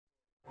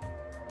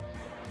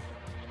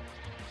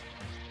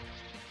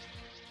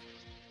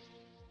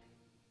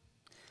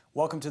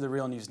Welcome to the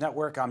Real News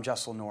Network. I'm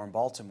Jessel Noor in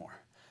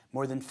Baltimore.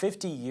 More than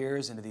 50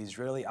 years into the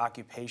Israeli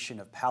occupation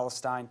of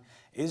Palestine,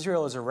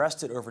 Israel has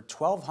arrested over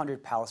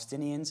 1,200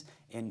 Palestinians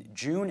in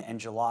June and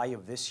July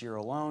of this year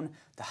alone,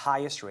 the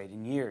highest rate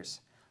in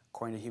years.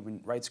 According to human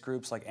rights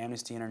groups like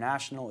Amnesty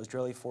International,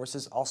 Israeli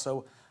forces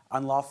also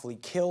unlawfully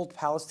killed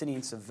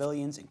Palestinian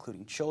civilians,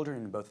 including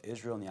children, in both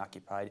Israel and the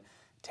occupied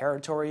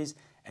territories,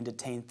 and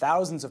detained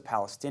thousands of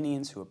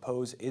Palestinians who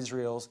oppose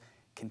Israel's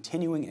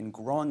continuing and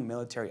growing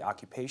military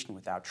occupation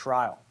without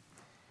trial.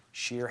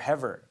 Shir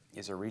Hever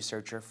is a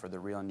researcher for the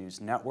Real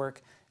News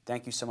Network.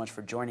 Thank you so much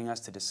for joining us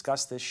to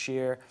discuss this,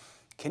 Shir.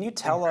 Can you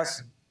go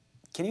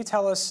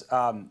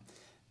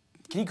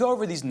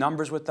over these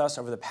numbers with us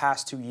over the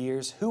past 2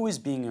 years? Who is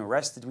being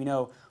arrested? We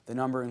know the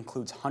number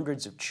includes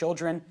hundreds of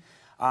children.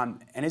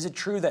 And is it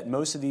true that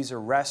most of these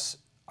arrests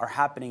are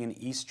happening in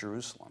East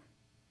Jerusalem?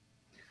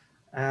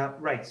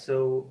 Right.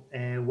 So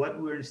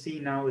what we're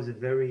seeing now is a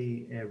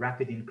very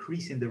rapid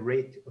increase in the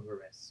rate of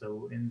arrests.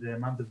 So in the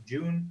month of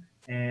June,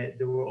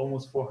 there were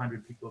almost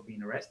 400 people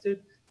being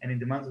arrested. And in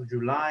the month of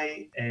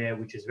July,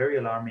 which is very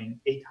alarming,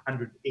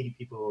 880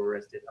 people were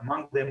arrested,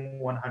 among them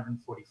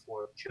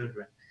 144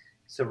 children.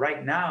 So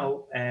right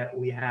now,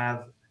 we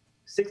have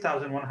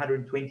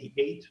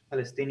 6,128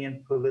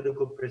 Palestinian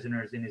political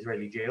prisoners in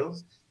Israeli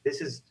jails. This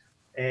is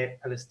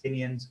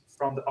Palestinians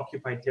from the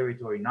occupied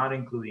territory, not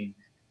including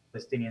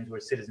Palestinians who are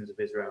citizens of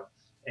Israel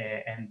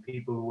and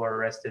people who are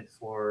arrested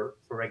for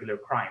regular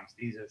crimes.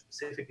 These are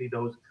specifically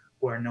those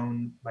who are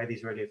known by the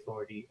Israeli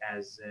Authority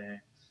as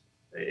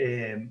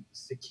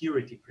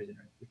security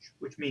prisoners,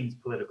 which means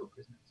political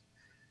prisoners.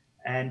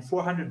 And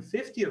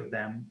 450 of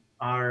them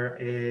are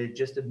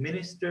just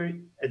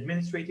administrative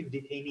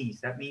detainees.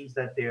 That means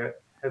that they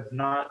have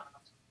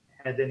not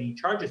had any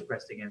charges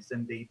pressed against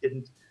them. They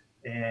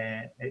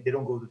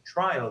don't go to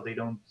trial. They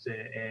don't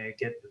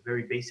get the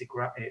very basic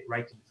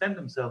right to defend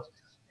themselves,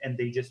 and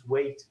they just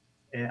wait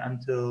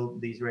until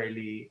the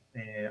Israeli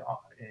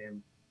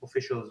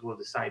officials will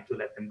decide to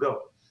let them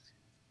go.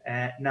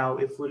 Now,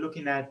 if we're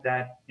looking at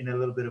that in a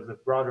little bit of a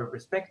broader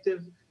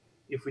perspective,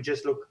 if we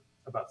just look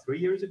about 3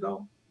 years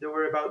ago, there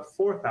were about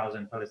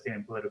 4,000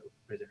 Palestinian political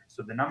prisoners.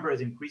 So the number has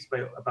increased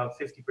by about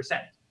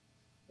 50%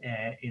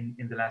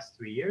 in the last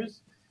 3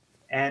 years.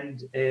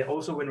 And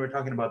also when we're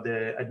talking about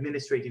the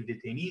administrative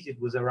detainees, it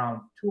was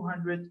around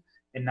 200,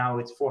 and now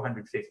it's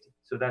 450.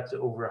 So that's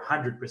over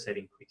 100%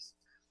 increase.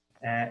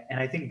 And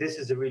I think this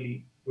is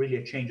really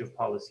a change of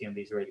policy on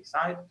the Israeli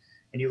side.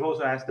 And you've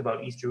also asked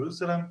about East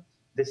Jerusalem.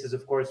 This is,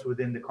 of course,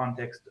 within the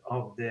context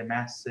of the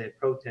mass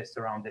protests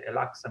around the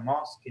Al-Aqsa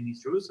mosque in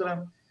East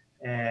Jerusalem.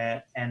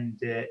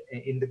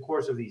 In the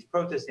course of these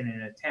protests, in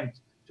an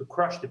attempt to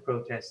crush the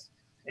protests,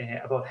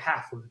 about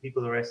half of the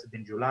people arrested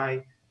in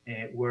July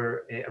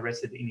were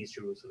arrested in East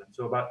Jerusalem,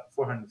 so about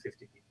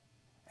 450 people.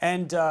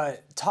 And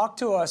talk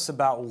to us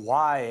about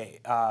why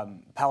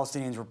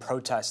Palestinians were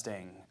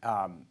protesting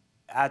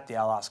at the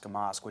Al-Aqsa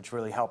mosque, which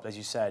really helped, as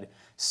you said,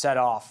 set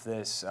off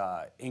this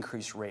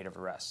increased rate of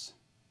arrests.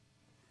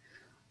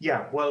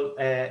 Yeah, well,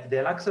 the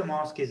Al-Aqsa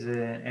mosque is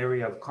an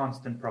area of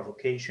constant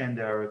provocation.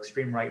 There are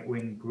extreme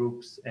right-wing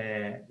groups,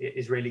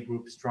 Israeli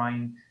groups,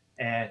 trying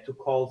to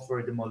call for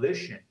a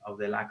demolition of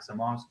the Al-Aqsa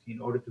mosque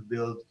in order to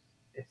build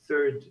a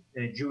third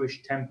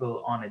Jewish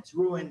temple on its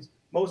ruins.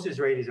 Most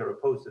Israelis are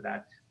opposed to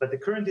that, but the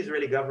current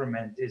Israeli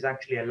government is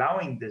actually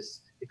allowing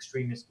this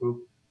extremist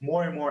group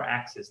more and more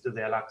access to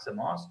the Al-Aqsa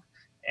mosque,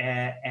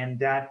 and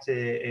that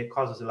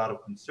causes a lot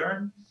of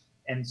concern.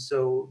 And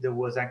so there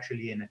was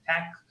actually an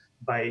attack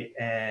by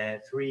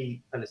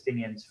 3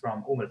 Palestinians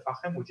from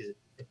al-Fahim, which is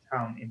a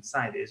town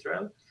inside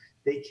Israel.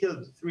 They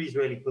killed 3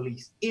 Israeli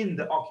police in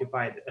the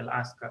occupied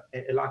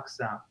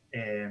Al-Aqsa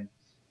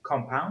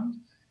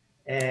compound,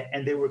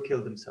 and they were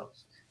killed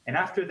themselves. And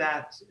after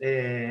that,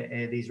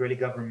 the Israeli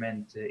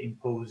government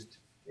imposed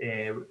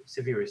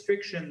severe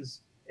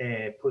restrictions,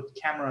 put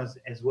cameras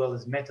as well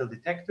as metal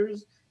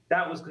detectors.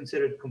 That was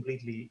considered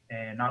completely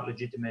not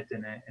legitimate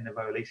and a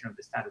violation of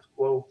the status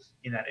quo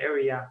in that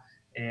area.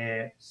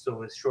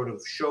 So a sort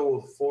of show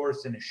of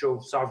force and a show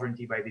of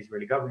sovereignty by the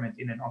Israeli government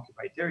in an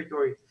occupied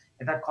territory.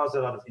 And that caused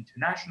a lot of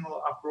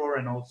international uproar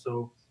and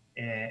also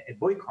a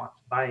boycott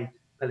by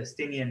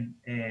Palestinian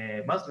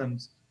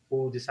Muslims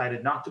who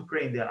decided not to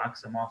pray in the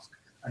Al-Aqsa mosque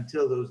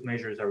until those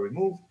measures are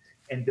removed.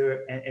 And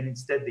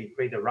instead they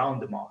prayed around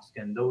the mosque.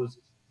 And those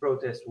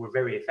protests were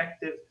very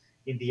effective.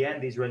 In the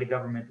end, the Israeli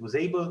government was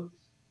able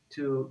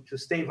to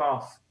stave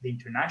off the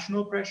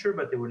international pressure,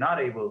 but they were not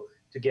able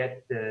to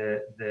get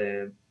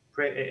the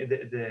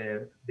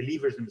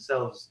believers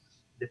themselves,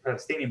 the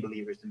Palestinian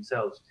believers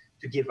themselves,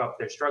 to give up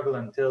their struggle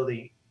until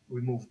they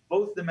removed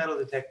both the metal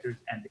detectors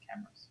and the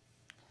cameras.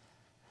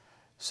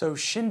 So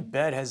Shin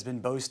Bet has been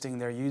boasting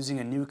they're using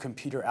a new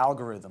computer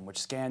algorithm which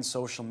scans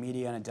social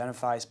media and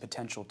identifies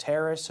potential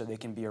terrorists so they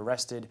can be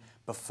arrested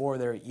before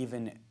they're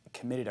even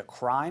committed a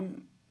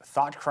crime,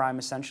 thought crime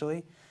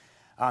essentially.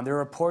 There are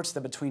reports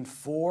that between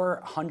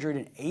 400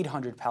 and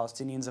 800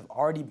 Palestinians have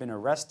already been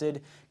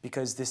arrested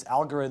because this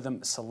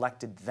algorithm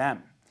selected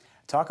them.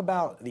 Talk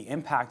about the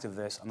impact of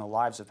this on the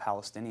lives of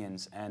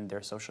Palestinians and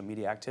their social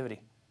media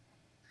activity.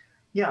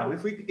 Yeah,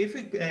 if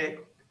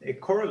we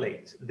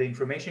correlate the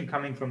information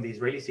coming from the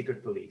Israeli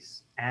secret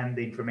police and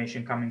the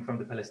information coming from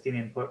the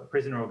Palestinian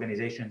prisoner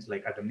organizations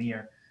like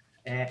Adamir,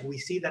 we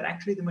see that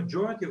actually the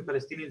majority of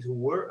Palestinians who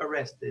were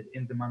arrested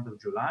in the month of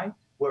July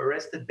were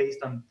arrested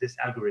based on this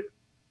algorithm.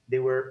 They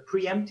were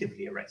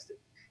preemptively arrested.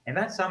 And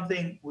that's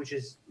something which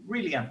is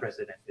really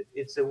unprecedented.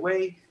 It's a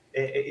way,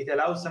 it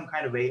allows some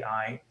kind of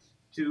AI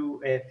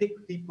to pick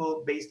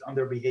people based on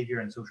their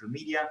behavior in social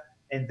media.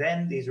 And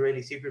then the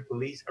Israeli secret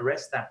police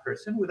arrest that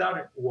person without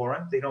a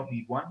warrant. They don't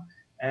need one.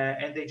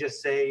 And they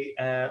just say,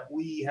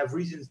 we have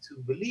reasons to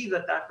believe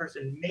that that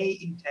person may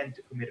intend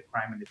to commit a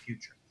crime in the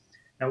future.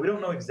 Now, we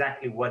don't know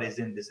exactly what is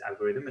in this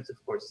algorithm. It's, of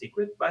course,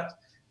 secret, but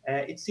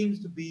it seems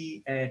to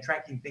be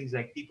tracking things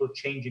like people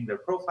changing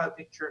their profile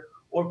picture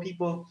or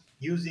people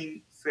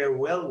using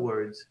farewell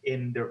words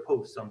in their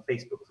posts on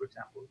Facebook, for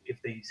example. If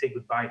they say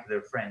goodbye to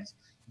their friends,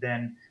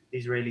 then the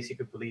Israeli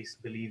secret police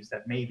believes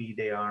that maybe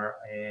they are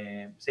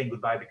saying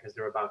goodbye because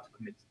they're about to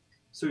commit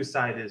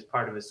suicide as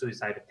part of a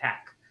suicide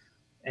attack.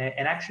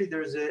 And actually,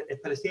 there's a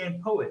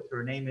Palestinian poet.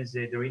 Her name is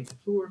Doreen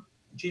Tatour.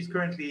 She's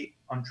currently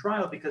on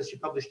trial because she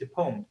published a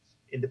poem.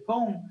 In the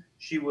poem,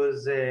 she was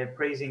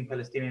praising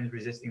Palestinians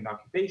resisting the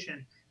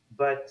occupation,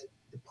 but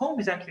the poem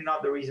is actually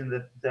not the reason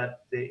that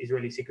the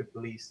Israeli secret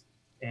police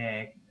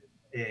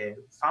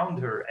found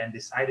her and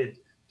decided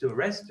to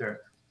arrest her,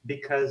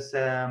 because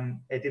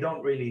they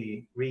don't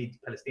really read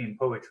Palestinian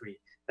poetry.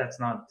 That's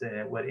not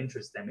what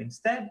interests them.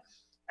 Instead,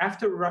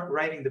 after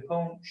writing the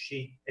poem, she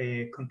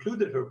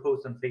concluded her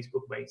post on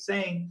Facebook by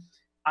saying,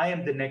 "I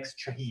am the next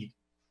Shaheed."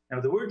 Now,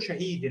 the word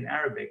Shaheed in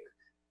Arabic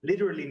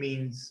literally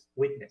means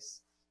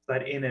witness.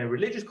 But in a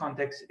religious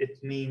context,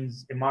 it means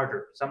a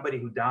martyr, somebody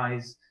who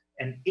dies,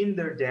 and in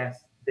their death,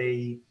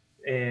 they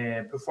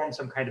perform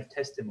some kind of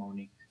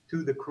testimony to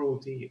the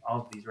cruelty of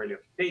the Israeli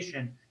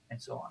occupation, and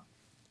so on.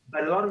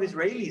 But a lot of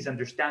Israelis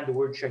understand the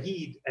word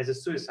shaheed as a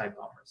suicide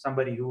bomber,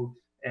 somebody who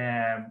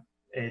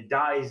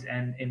dies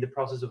and in the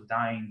process of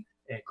dying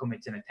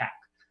commits an attack.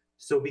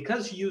 So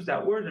because she used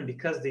that word, and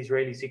because the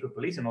Israeli secret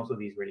police and also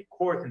the Israeli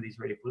court and the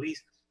Israeli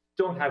police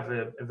don't have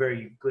a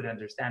very good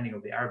understanding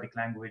of the Arabic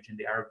language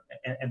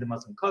and the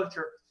Muslim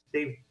culture,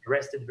 they've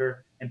arrested her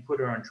and put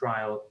her on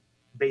trial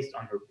based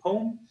on her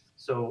poem.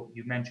 So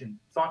you mentioned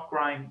thought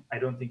crime. I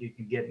don't think you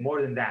can get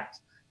more than that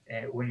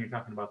when you're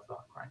talking about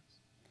thought crimes.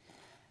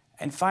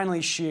 And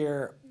finally,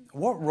 Shir,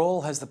 what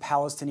role has the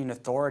Palestinian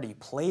Authority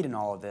played in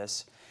all of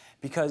this?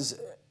 Because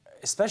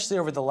especially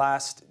over the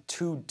last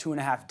two and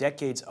a half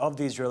decades of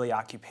the Israeli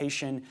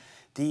occupation,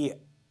 these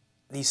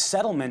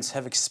settlements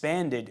have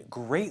expanded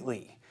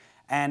greatly.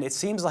 And it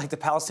seems like the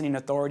Palestinian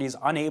Authority is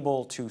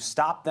unable to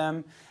stop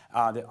them.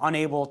 They're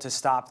unable to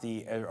stop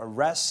the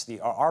arrests, the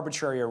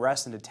arbitrary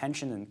arrest and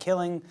detention and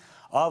killing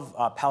of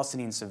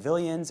Palestinian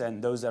civilians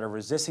and those that are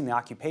resisting the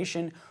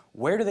occupation.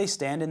 Where do they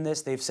stand in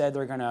this? They've said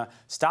they're going to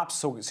stop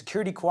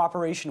security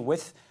cooperation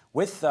with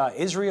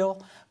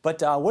Israel. But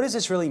what does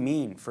this really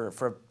mean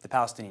for the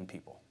Palestinian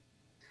people?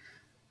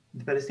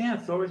 The Palestinian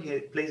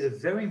Authority plays a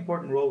very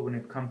important role when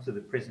it comes to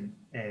the prison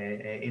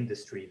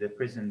industry, the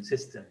prison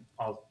system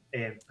of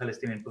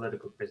Palestinian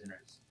political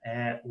prisoners.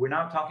 We're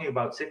now talking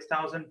about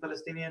 6,000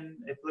 Palestinian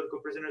political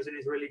prisoners in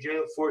Israeli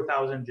jail,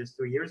 4,000 just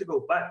 3 years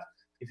ago. But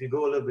if you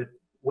go a little bit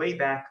way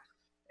back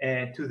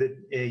to the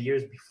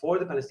years before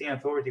the Palestinian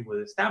Authority was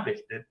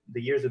established,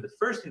 the years of the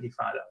first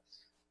Intifada,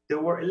 there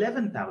were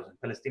 11,000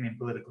 Palestinian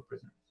political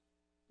prisoners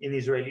in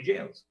Israeli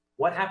jails.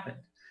 What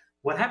happened?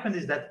 What happened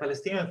is that the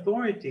Palestinian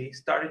Authority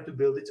started to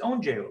build its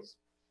own jails.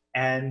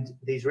 And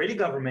the Israeli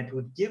government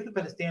would give the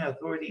Palestinian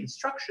Authority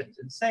instructions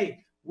and say,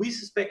 we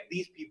suspect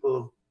these people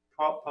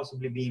of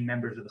possibly being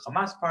members of the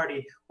Hamas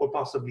party, or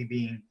possibly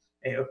being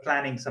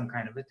planning some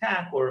kind of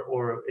attack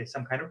or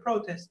some kind of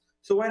protest.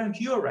 So why don't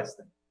you arrest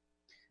them?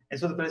 And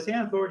so the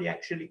Palestinian Authority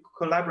actually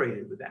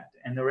collaborated with that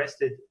and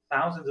arrested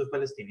thousands of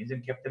Palestinians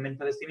and kept them in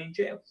Palestinian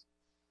jails.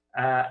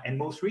 And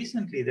most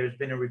recently, there's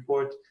been a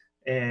report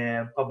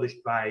published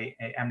by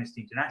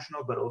Amnesty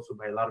International, but also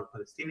by a lot of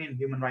Palestinian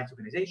human rights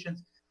organizations,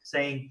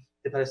 saying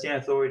the Palestinian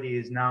Authority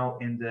is now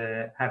in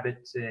the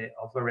habit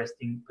of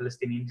arresting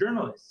Palestinian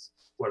journalists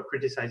who are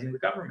criticizing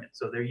the government.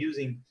 So they're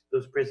using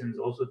those prisons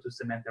also to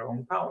cement their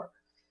own power.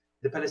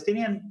 The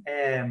Palestinian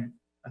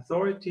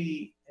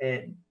Authority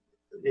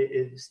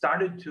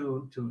started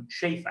to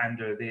chafe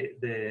under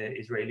the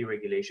Israeli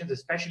regulations,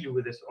 especially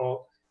with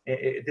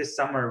this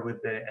summer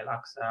with the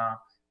Al-Aqsa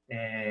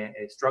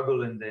struggle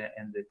and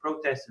the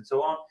protests and so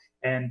on.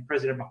 And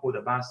President Mahmoud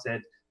Abbas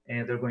said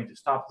they're going to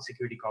stop the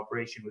security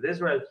cooperation with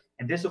Israel.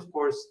 And this, of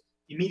course,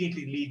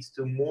 immediately leads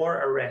to more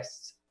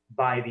arrests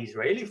by the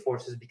Israeli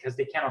forces because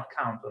they cannot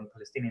count on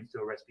Palestinians to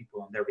arrest people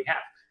on their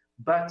behalf.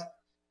 But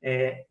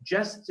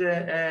just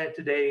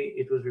today,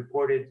 it was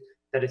reported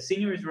that a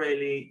senior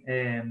Israeli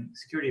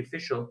security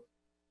official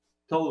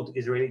told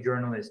Israeli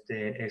journalist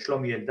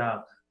Shlomi Eldar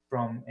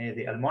from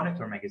the Al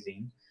Monitor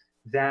magazine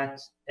that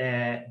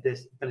the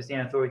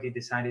Palestinian Authority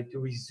decided to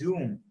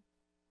resume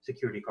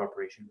security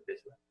cooperation with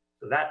Israel.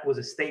 So that was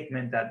a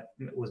statement that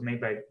was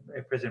made by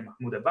President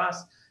Mahmoud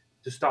Abbas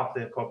to stop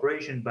the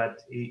cooperation,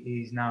 but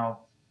he's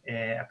now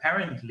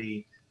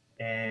apparently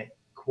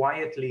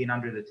quietly and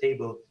under the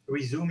table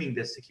resuming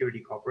this security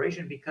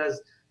cooperation,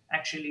 because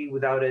actually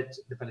without it,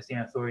 the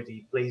Palestinian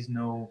Authority plays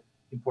no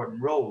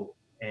important role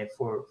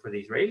for the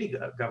Israeli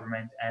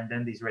government, and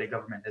then the Israeli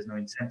government has no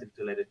incentive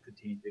to let it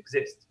continue to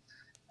exist.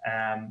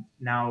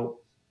 Now,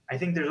 I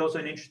think there's also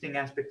an interesting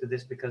aspect to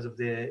this because of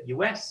the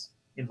US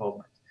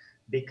involvement,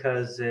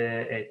 because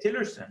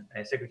Tillerson,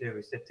 Secretary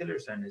of State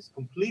Tillerson, is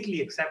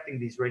completely accepting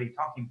the Israeli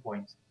talking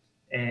points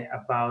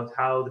about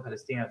how the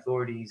Palestinian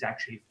Authority is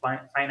actually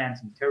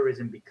financing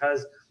terrorism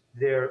because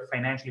they're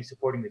financially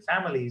supporting the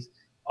families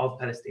of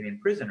Palestinian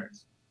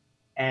prisoners.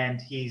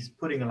 And he's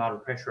putting a lot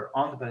of pressure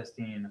on the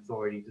Palestinian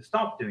Authority to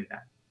stop doing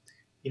that.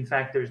 In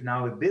fact, there's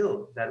now a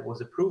bill that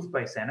was approved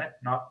by Senate,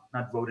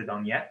 not voted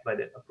on yet, but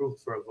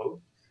approved for a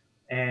vote,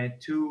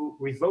 to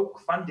revoke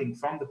funding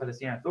from the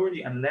Palestinian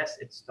Authority unless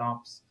it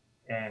stops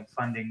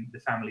funding the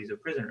families of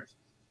prisoners.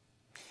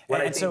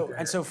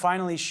 So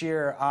finally,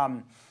 Shir,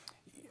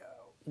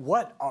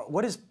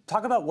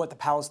 talk about what the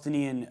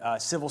Palestinian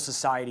civil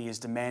society is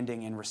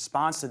demanding in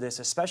response to this,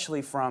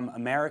 especially from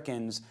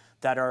Americans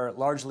that are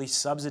largely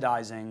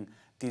subsidizing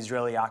the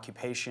Israeli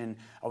occupation.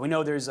 We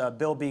know there's a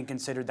bill being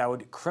considered that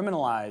would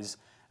criminalize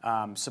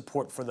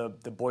support for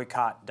the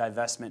boycott,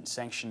 divestment,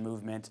 sanction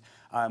movement.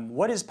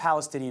 What is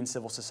Palestinian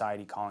civil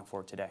society calling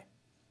for today?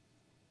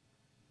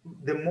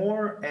 The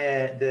more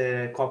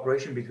the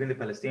cooperation between the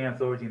Palestinian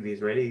Authority and the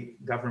Israeli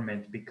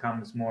government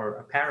becomes more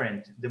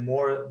apparent, the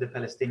more the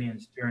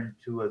Palestinians turn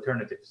to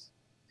alternatives.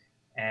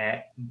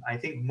 I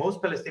think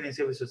most Palestinian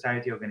civil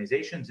society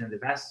organizations and the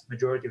vast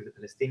majority of the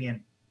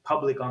Palestinian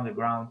public on the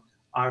ground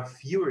are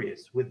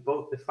furious with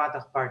both the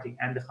Fatah party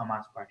and the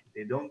Hamas party.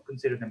 They don't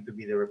consider them to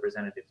be their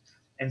representatives.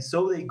 And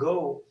so they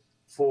go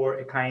for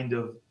a kind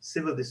of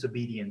civil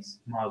disobedience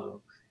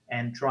model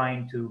and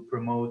trying to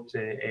promote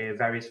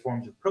various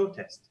forms of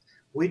protest,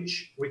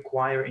 which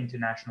require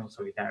international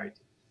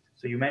solidarity.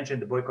 So you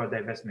mentioned the boycott,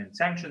 divestment,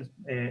 sanctions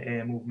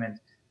movement.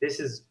 This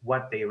is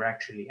what they are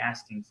actually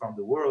asking from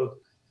the world.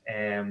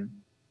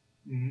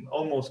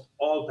 Almost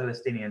all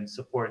Palestinians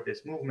support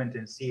this movement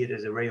and see it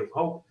as a ray of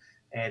hope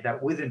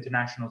that with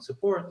international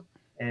support,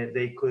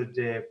 they could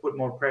put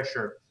more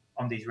pressure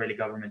on the Israeli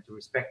government to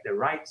respect their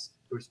rights,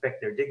 to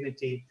respect their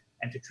dignity,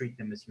 and to treat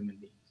them as human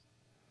beings.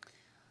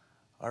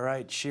 All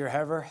right, Shir,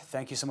 Hever,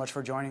 thank you so much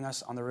for joining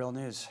us on The Real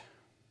News.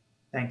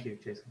 Thank you,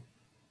 Jason.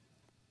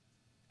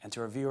 And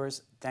to our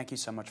viewers, thank you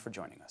so much for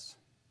joining us.